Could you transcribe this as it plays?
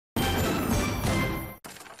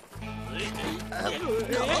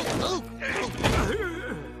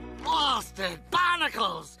Blasted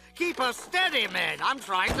barnacles! Keep her steady, men. I'm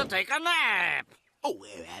trying to take a nap. Oh,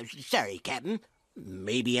 sorry, Captain.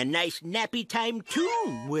 Maybe a nice nappy time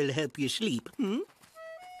tune will help you sleep, hmm?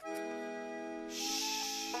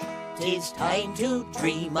 Tis time to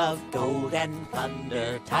dream of golden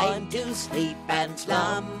thunder, time to sleep and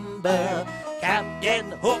slumber.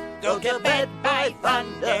 Captain Hook, go to bed by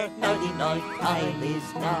thunder, nighty-night time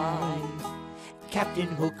is nigh. Captain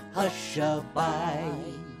Hook, hush-a-bye.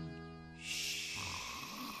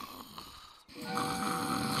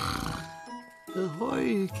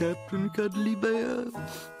 Ahoy, Captain Cuddly Bear.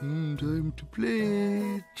 Time to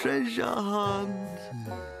play treasure hunt.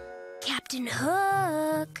 Captain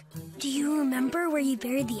Hook, do you remember where you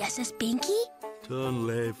buried the SS Binky? Turn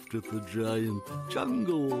left at the giant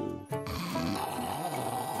jungle.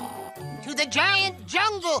 To the giant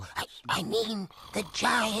jungle! I mean, the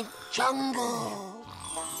giant jungle.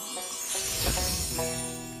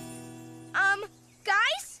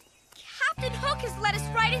 Guys? Captain Hook has led us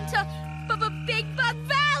right into Big Bug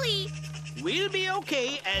Valley. We'll be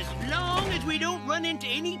okay as long as we don't run into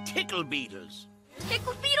any tickle beetles.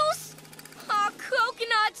 Tickle beetles? Aw,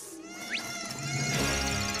 coconuts.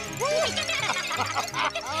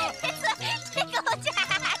 It's a tickle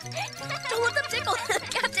attack. Don't let them tickle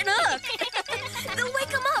Captain Hook. They'll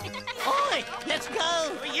wake him up. Oi, let's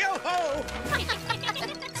go! Yo-ho!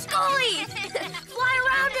 Scully, fly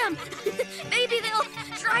around him. Maybe they'll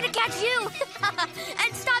try to catch you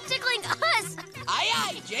and stop tickling us. Aye,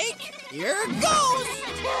 aye, Jake. Here goes.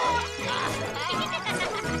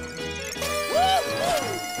 Woo-hoo!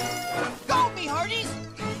 Go, me hearties.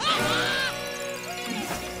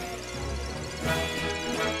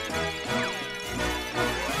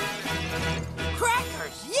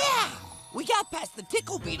 Crackers, yeah! We got past the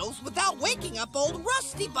tickle beetles without waking up old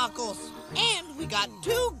Rusty Buckles. And we got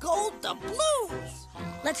 2 gold doubloons.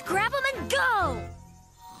 Let's grab them and go.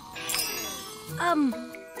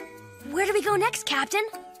 Where do we go next, Captain?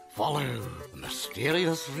 Follow the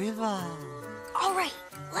mysterious river. All right,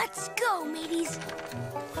 let's go, mateys.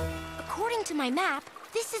 According to my map,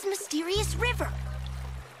 this is Mysterious River.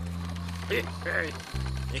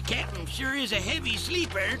 The captain sure is a heavy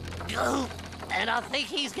sleeper. And I think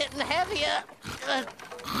he's getting heavier.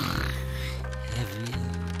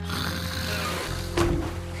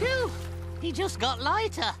 Phew, he just got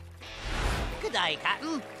lighter. Good day,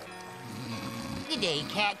 Captain. Good day,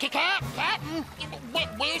 Captain.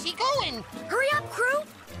 Where's he going? Hurry up, crew.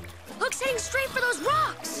 Hook's heading straight for those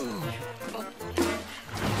rocks.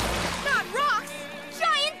 Not rocks,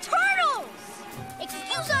 giant turtles.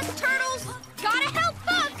 Excuse us, turtles. Gotta help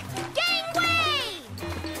Hook. Gangway!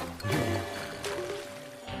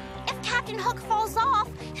 If Captain Hook falls off,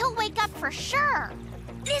 he'll wake up for sure.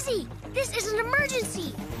 Lizzie, this is an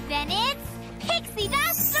emergency. Then it's Pixie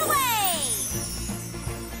Dust away!